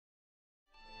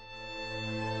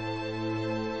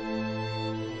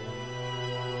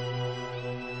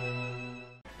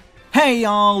Hey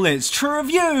y'all, it's True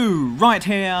Review, right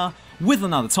here, with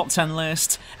another top 10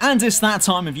 list, and it's that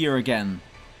time of year again.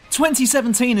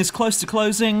 2017 is close to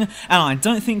closing, and I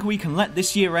don't think we can let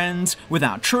this year end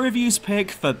without True Review's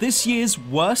pick for this year's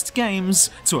worst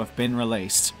games to have been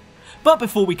released. But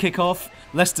before we kick off,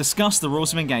 let's discuss the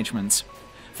rules of engagement.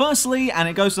 Firstly, and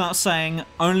it goes without saying,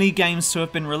 only games to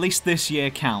have been released this year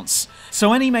counts,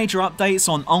 so any major updates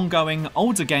on ongoing,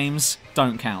 older games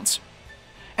don't count.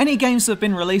 Any games that have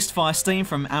been released via Steam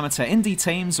from amateur indie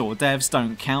teams or devs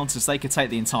don't count, as they could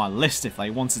take the entire list if they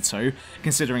wanted to,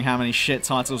 considering how many shit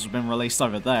titles have been released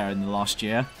over there in the last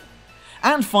year.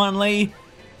 And finally,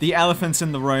 the elephant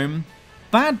in the room.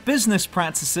 Bad business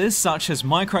practices such as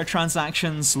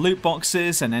microtransactions, loot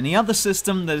boxes, and any other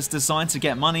system that is designed to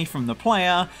get money from the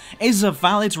player is a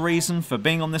valid reason for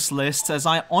being on this list, as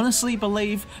I honestly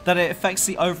believe that it affects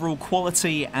the overall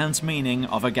quality and meaning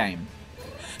of a game.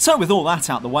 So with all that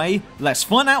out the way, let's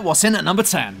find out what's in at number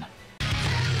 10.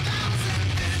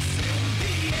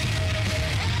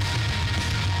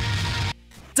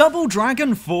 Double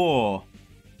Dragon 4.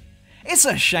 It's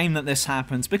a shame that this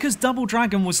happened, because Double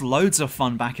Dragon was loads of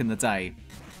fun back in the day.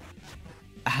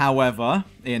 However,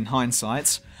 in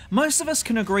hindsight, most of us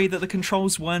can agree that the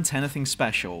controls weren't anything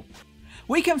special.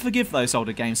 We can forgive those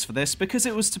older games for this because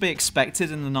it was to be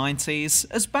expected in the 90s,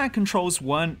 as bad controls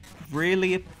weren't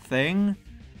really a thing.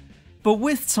 But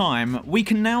with time, we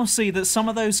can now see that some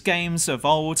of those games of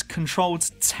old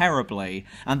controlled terribly,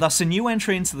 and thus a new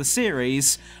entry into the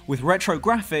series, with retro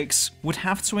graphics, would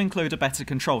have to include a better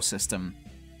control system.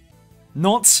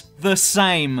 Not the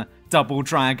same, Double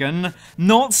Dragon.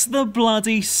 Not the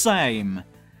bloody same.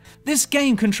 This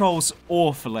game controls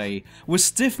awfully, with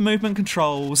stiff movement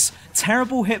controls,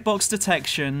 terrible hitbox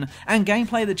detection, and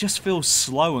gameplay that just feels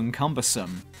slow and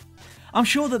cumbersome. I'm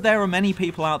sure that there are many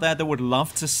people out there that would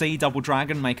love to see Double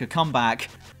Dragon make a comeback,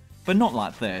 but not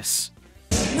like this.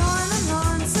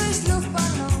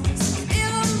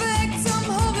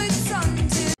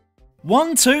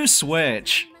 1-2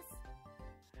 Switch.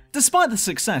 Despite the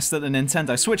success that the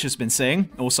Nintendo Switch has been seeing,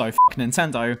 also f***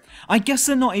 Nintendo, I guess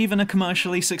they're not even a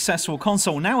commercially successful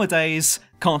console nowadays,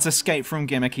 can't escape from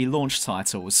gimmicky launch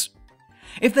titles.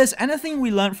 If there's anything we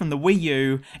learnt from the Wii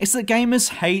U, it's that gamers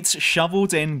hate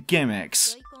shoveled-in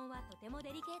gimmicks.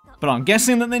 But I'm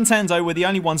guessing that Nintendo were the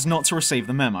only ones not to receive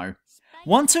the memo.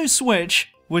 1-2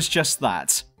 Switch was just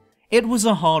that. It was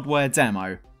a hardware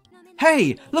demo.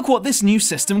 Hey, look what this new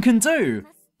system can do!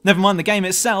 Never mind the game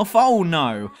itself, oh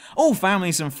no! All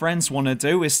families and friends want to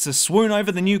do is to swoon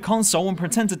over the new console and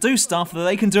pretend to do stuff that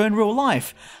they can do in real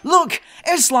life. Look,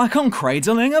 it's like I'm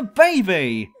cradling a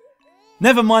baby!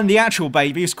 Never mind the actual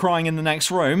babies crying in the next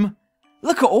room.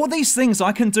 Look at all these things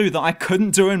I can do that I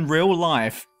couldn't do in real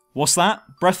life. What's that?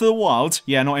 Breath of the Wild?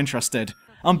 Yeah, not interested.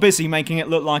 I'm busy making it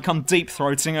look like I'm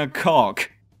deep-throating a cock.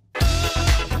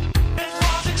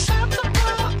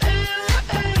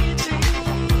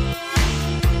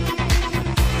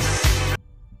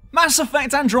 Mass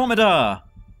Effect Andromeda!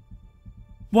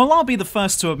 While I'll be the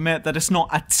first to admit that it's not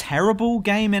a terrible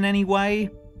game in any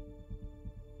way,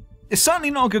 it's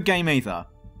certainly not a good game either.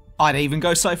 I'd even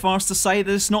go so far as to say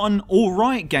that it's not an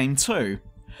alright game too.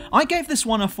 I gave this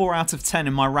one a 4 out of 10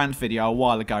 in my rant video a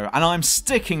while ago, and I'm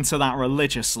sticking to that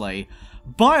religiously.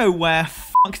 BioWare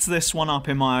fucked this one up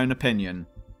in my own opinion.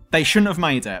 They shouldn't have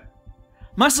made it.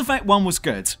 Mass Effect 1 was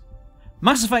good.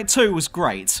 Mass Effect 2 was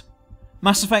great.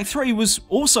 Mass Effect 3 was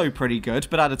also pretty good,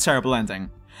 but had a terrible ending.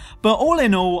 But all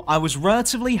in all, I was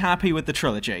relatively happy with the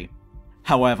trilogy.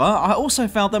 However, I also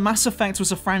felt that Mass Effect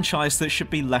was a franchise that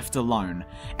should be left alone.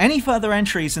 Any further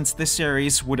entries into this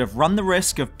series would have run the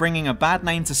risk of bringing a bad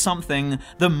name to something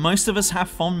that most of us have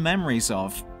fond memories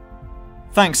of.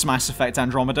 Thanks Mass Effect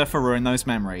Andromeda for ruining those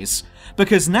memories,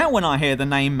 because now when I hear the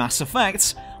name Mass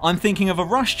Effect, I'm thinking of a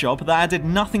rush job that added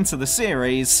nothing to the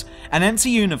series, an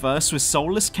empty universe with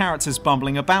soulless characters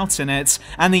bumbling about in it,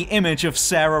 and the image of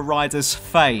Sarah Ryder's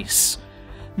face.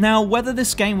 Now, whether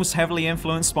this game was heavily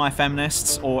influenced by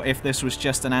feminists, or if this was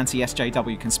just an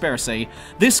anti-SJW conspiracy,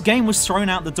 this game was thrown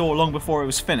out the door long before it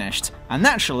was finished, and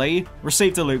naturally,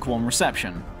 received a lukewarm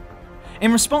reception.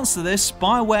 In response to this,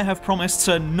 BioWare have promised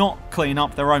to not clean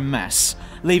up their own mess,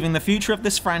 leaving the future of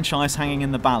this franchise hanging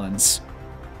in the balance.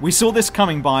 We saw this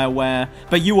coming, BioWare,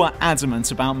 but you were adamant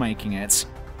about making it.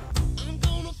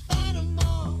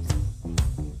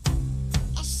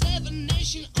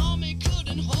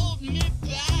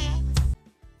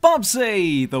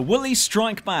 Bubsy, the Woolly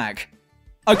Strike Back.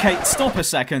 Okay, stop a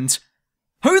second.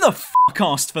 Who the f***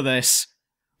 asked for this?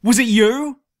 Was it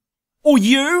you? Or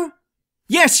you?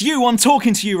 Yes, you, I'm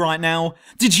talking to you right now.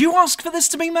 Did you ask for this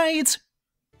to be made?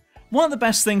 One of the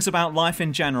best things about life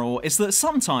in general is that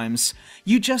sometimes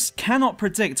you just cannot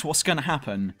predict what's going to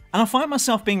happen, and I find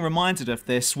myself being reminded of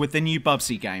this with the new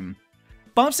Bubsy game.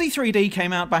 Bubsy 3D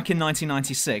came out back in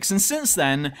 1996, and since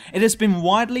then, it has been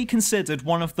widely considered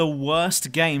one of the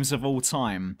worst games of all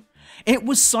time. It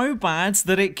was so bad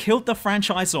that it killed the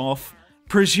franchise off,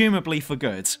 presumably for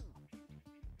good.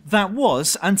 That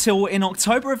was until in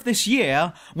October of this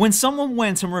year, when someone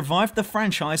went and revived the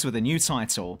franchise with a new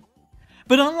title.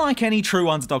 But unlike any true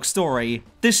underdog story,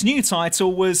 this new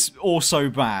title was also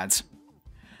bad.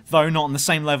 Though not on the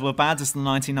same level of bad as the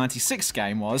 1996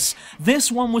 game was, this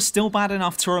one was still bad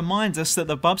enough to remind us that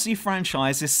the Bubsy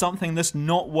franchise is something that's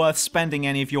not worth spending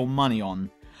any of your money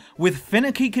on. With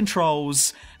finicky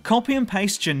controls, copy and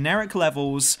paste generic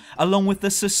levels, along with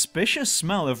the suspicious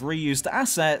smell of reused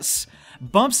assets,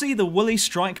 Bubsy the Woolly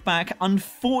Strike Back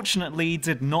unfortunately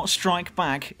did not strike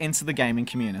back into the gaming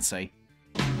community.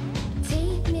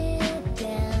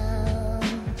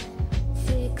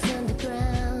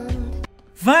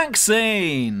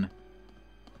 Vaccine!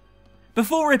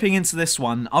 Before ripping into this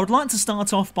one, I would like to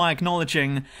start off by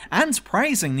acknowledging and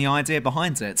praising the idea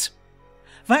behind it.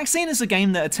 Vaccine is a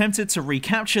game that attempted to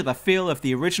recapture the feel of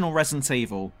the original Resident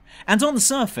Evil, and on the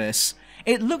surface,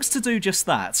 it looks to do just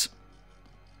that.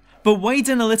 But wade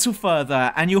in a little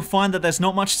further and you'll find that there's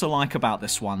not much to like about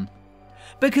this one.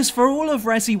 Because for all of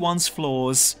Resi 1's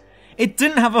flaws, it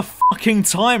didn't have a fucking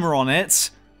timer on it!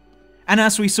 And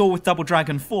as we saw with Double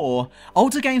Dragon 4,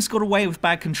 older games got away with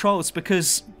bad controls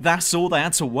because that's all they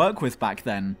had to work with back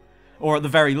then. Or at the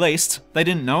very least, they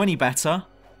didn't know any better.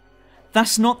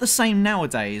 That's not the same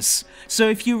nowadays, so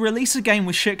if you release a game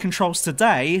with shit controls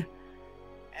today,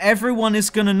 everyone is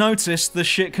gonna notice the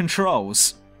shit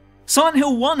controls. Silent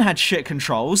Hill 1 had shit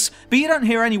controls, but you don't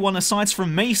hear anyone aside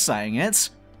from me saying it.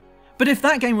 But if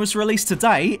that game was released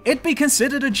today, it'd be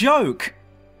considered a joke.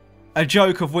 A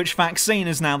joke of which Vaccine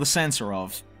is now the centre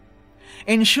of.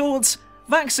 In short,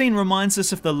 Vaccine reminds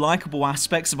us of the likeable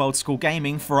aspects of old school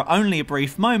gaming for only a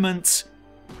brief moment,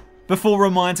 before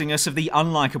reminding us of the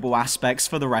unlikable aspects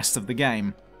for the rest of the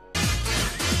game.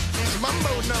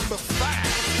 Mambo number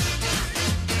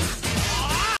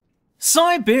 5.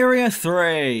 Siberia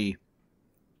 3.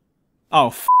 Oh,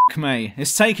 f*** me.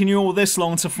 It's taken you all this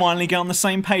long to finally get on the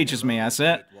same page as me, has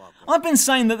it? I've been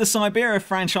saying that the Siberia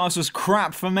franchise was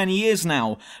crap for many years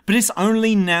now, but it's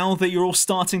only now that you're all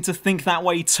starting to think that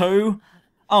way too?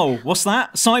 Oh, what's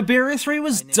that? Siberia 3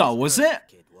 was dull, was it?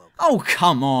 Oh,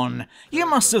 come on. You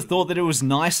must have thought that it was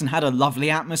nice and had a lovely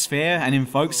atmosphere and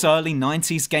invokes early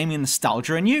 90s gaming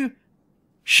nostalgia in you?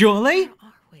 Surely?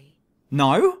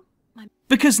 No?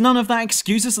 Because none of that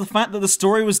excuses the fact that the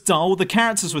story was dull, the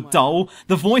characters were dull,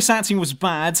 the voice acting was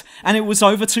bad, and it was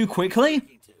over too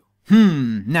quickly?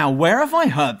 Now where have I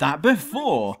heard that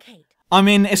before? I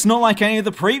mean, it's not like any of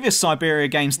the previous Siberia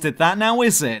games did that now,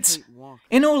 is it?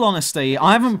 In all honesty,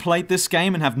 I haven't played this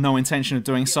game and have no intention of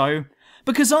doing so.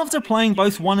 Because after playing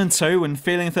both 1 and 2 and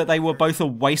feeling that they were both a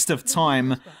waste of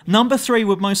time, number 3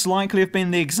 would most likely have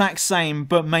been the exact same,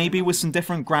 but maybe with some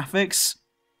different graphics.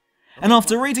 And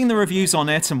after reading the reviews on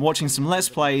it and watching some Let's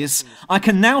Plays, I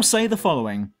can now say the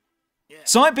following.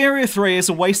 Siberia 3 is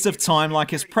a waste of time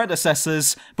like its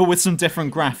predecessors, but with some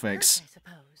different graphics.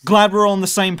 Glad we're on the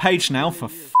same page now, for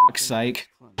fuck's sake.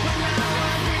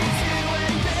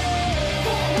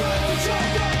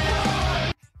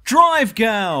 Drive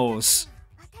Girls!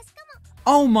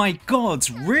 Oh my god,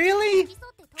 really?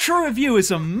 True Review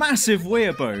is a massive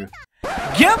weeaboo.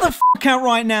 Get the fuck out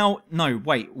right now! No,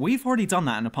 wait, we've already done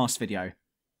that in a past video.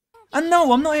 And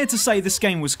no, I'm not here to say this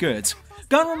game was good.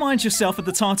 Go and remind yourself of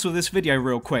the title of this video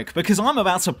real quick, because I'm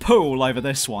about to poo all over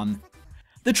this one.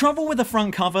 The trouble with the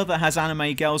front cover that has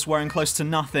anime girls wearing close to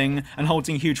nothing and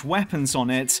holding huge weapons on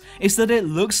it is that it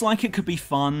looks like it could be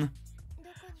fun.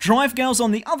 Drive Girls,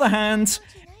 on the other hand,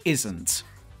 isn't.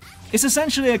 It's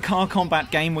essentially a car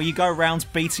combat game where you go around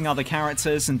beating other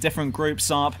characters and different groups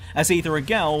up as either a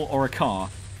girl or a car.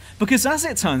 Because as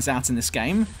it turns out in this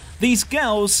game, these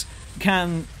girls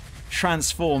can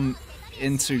transform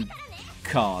into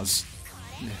cars.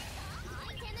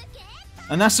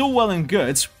 And that's all well and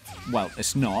good. Well,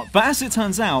 it's not. But as it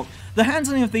turns out, the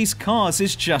handling of these cars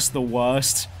is just the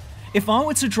worst. If I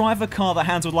were to drive a car that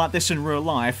handled like this in real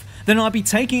life, then I'd be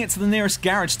taking it to the nearest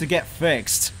garage to get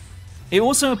fixed. It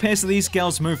also appears that these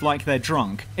girls move like they're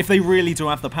drunk, if they really do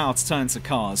have the power to turn into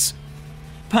cars.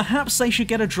 Perhaps they should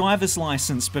get a driver's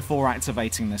license before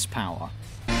activating this power.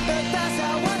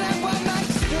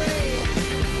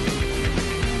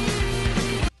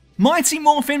 Mighty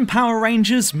Morphin Power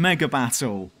Rangers Mega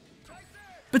Battle.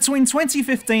 Between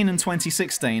 2015 and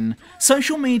 2016,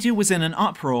 social media was in an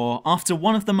uproar after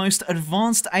one of the most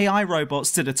advanced AI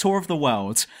robots did a tour of the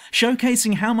world,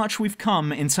 showcasing how much we've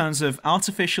come in terms of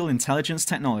artificial intelligence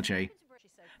technology.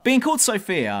 Being called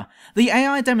Sophia, the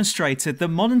AI demonstrated that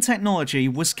modern technology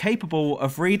was capable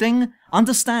of reading,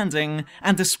 understanding,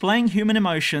 and displaying human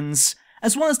emotions,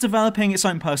 as well as developing its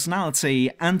own personality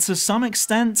and, to some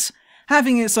extent,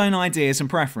 having its own ideas and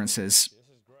preferences.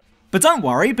 But don't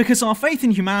worry, because our faith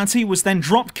in humanity was then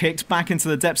drop-kicked back into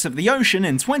the depths of the ocean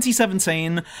in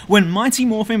 2017 when Mighty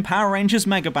Morphin Power Rangers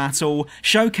Mega Battle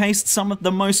showcased some of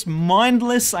the most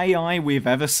mindless AI we've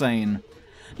ever seen.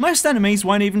 Most enemies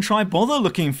won't even try bother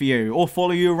looking for you or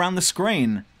follow you around the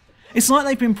screen. It's like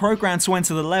they've been programmed to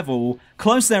enter the level,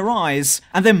 close their eyes,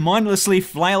 and then mindlessly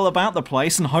flail about the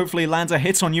place and hopefully land a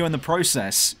hit on you in the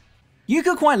process. You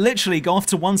could quite literally go off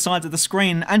to one side of the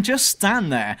screen and just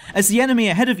stand there as the enemy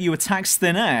ahead of you attacks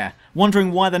thin air,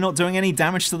 wondering why they're not doing any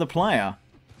damage to the player.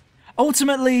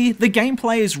 Ultimately, the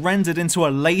gameplay is rendered into a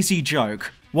lazy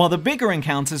joke, while the bigger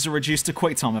encounters are reduced to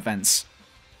QuickTime events.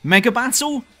 Mega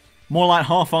Battle? More like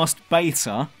half-assed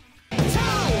beta.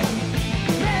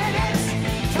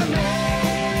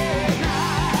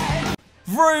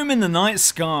 Vroom in the night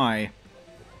sky.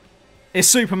 It's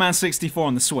Superman 64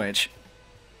 on the Switch.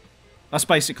 That's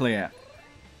basically it.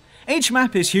 Each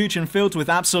map is huge and filled with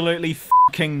absolutely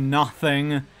fucking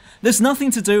nothing. There's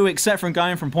nothing to do except from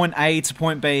going from point A to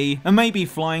point B, and maybe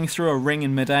flying through a ring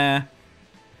in midair.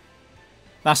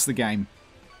 That's the game.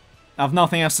 I've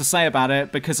nothing else to say about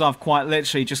it because I've quite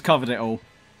literally just covered it all.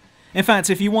 In fact,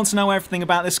 if you want to know everything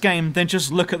about this game, then just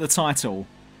look at the title.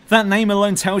 That name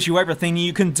alone tells you everything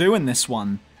you can do in this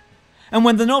one. And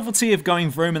when the novelty of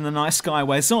going vroom in the night sky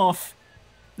wears off,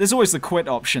 there's always the quit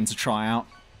option to try out.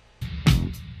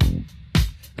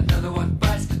 Another one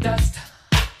bites the dust.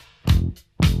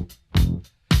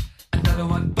 Another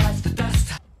one bites the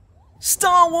dust.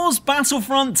 Star Wars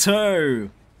Battlefront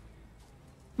 2!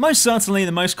 Most certainly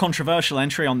the most controversial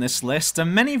entry on this list,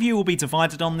 and many of you will be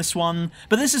divided on this one,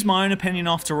 but this is my own opinion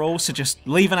after all, so just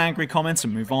leave an angry comment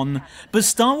and move on. But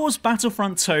Star Wars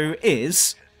Battlefront 2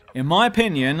 is, in my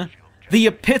opinion, the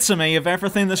epitome of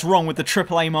everything that's wrong with the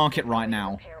AAA market right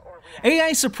now.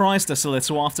 EA surprised us a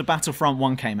little after Battlefront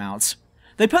 1 came out.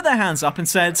 They put their hands up and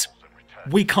said,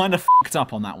 we kinda f***ed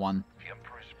up on that one.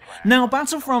 Now,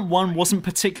 Battlefront 1 wasn't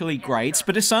particularly great,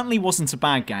 but it certainly wasn't a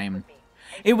bad game.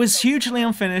 It was hugely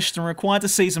unfinished and required a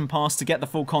season pass to get the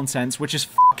full content, which is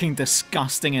fucking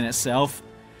disgusting in itself.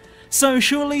 So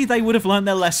surely they would have learned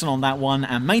their lesson on that one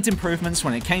and made improvements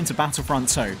when it came to Battlefront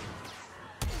 2.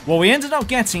 What we ended up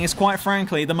getting is quite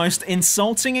frankly the most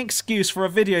insulting excuse for a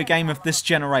video game of this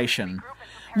generation.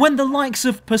 When the likes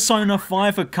of Persona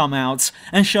 5 had come out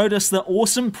and showed us that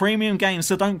awesome premium games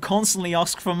that don't constantly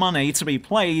ask for money to be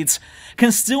played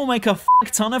can still make a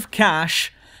fuck ton of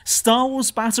cash, Star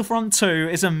Wars Battlefront 2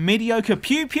 is a mediocre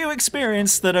pew-pew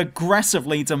experience that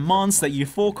aggressively demands that you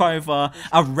fork over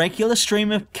a regular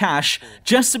stream of cash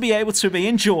just to be able to be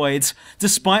enjoyed,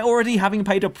 despite already having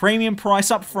paid a premium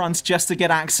price up front just to get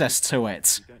access to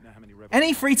it.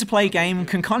 Any free-to-play game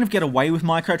can kind of get away with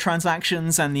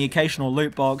microtransactions and the occasional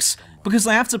loot box, because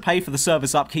they have to pay for the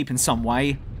server's upkeep in some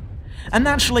way. And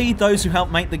naturally, those who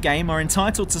help make the game are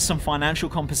entitled to some financial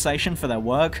compensation for their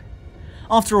work.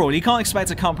 After all, you can't expect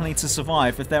a company to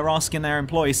survive if they're asking their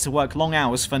employees to work long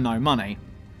hours for no money.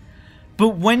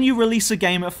 But when you release a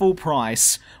game at full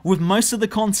price, with most of the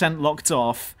content locked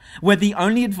off, where the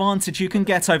only advantage you can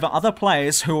get over other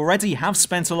players who already have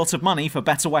spent a lot of money for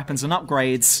better weapons and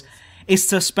upgrades, is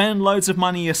to spend loads of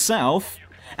money yourself,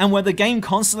 and where the game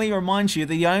constantly reminds you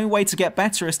that the only way to get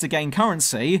better is to gain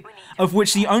currency, of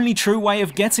which the only true way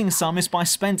of getting some is by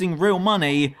spending real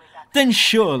money, then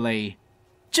surely,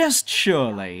 just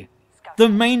surely, the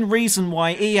main reason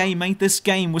why EA made this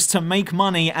game was to make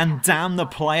money and damn the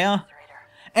player.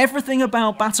 Everything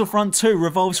about Battlefront 2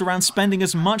 revolves around spending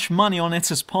as much money on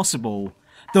it as possible.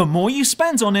 The more you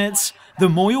spend on it, the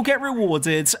more you'll get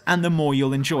rewarded and the more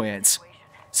you'll enjoy it.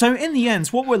 So in the end,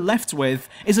 what we're left with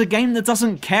is a game that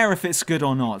doesn't care if it's good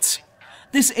or not.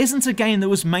 This isn't a game that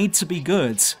was made to be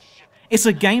good. It's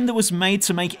a game that was made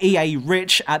to make EA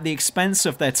rich at the expense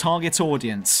of their target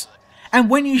audience. And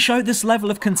when you show this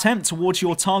level of contempt towards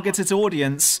your targeted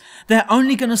audience, they're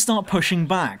only going to start pushing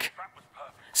back.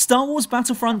 Star Wars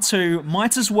Battlefront 2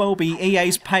 might as well be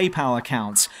EA's PayPal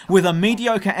account, with a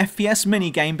mediocre FPS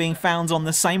minigame being found on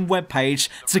the same webpage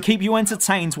to keep you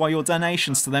entertained while your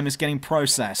donations to them is getting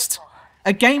processed.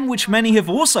 A game which many have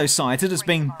also cited as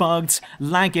being bugged,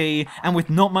 laggy, and with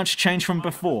not much change from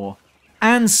before.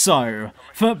 And so,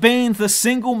 for being the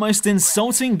single most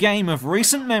insulting game of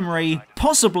recent memory,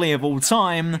 possibly of all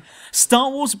time,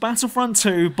 Star Wars Battlefront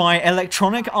 2 by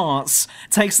Electronic Arts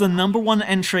takes the #1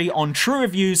 entry on True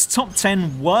Review's top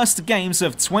 10 worst games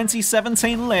of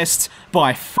 2017 list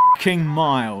by fucking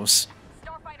miles.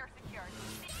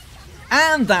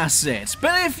 And that's it.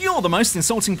 But if you're the most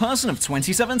insulting person of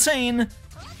 2017,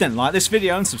 then like this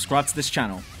video and subscribe to this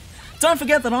channel. Don't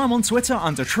forget that I'm on Twitter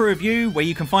under True Review, where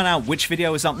you can find out which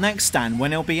video is up next and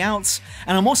when it'll be out,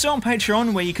 and I'm also on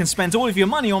Patreon, where you can spend all of your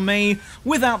money on me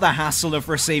without the hassle of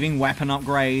receiving weapon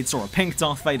upgrades or a pink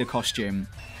Darth Vader costume.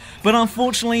 But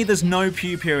unfortunately, there's no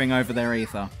pew-pewing over there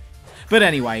either. But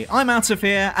anyway, I'm out of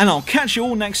here, and I'll catch you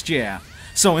all next year.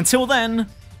 So until then,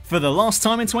 for the last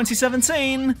time in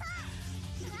 2017,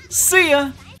 see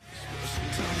ya!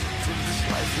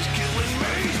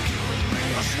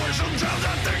 Sometimes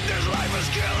I think this life is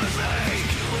killing me.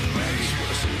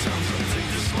 Sometimes I think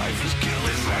this life is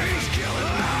killing me.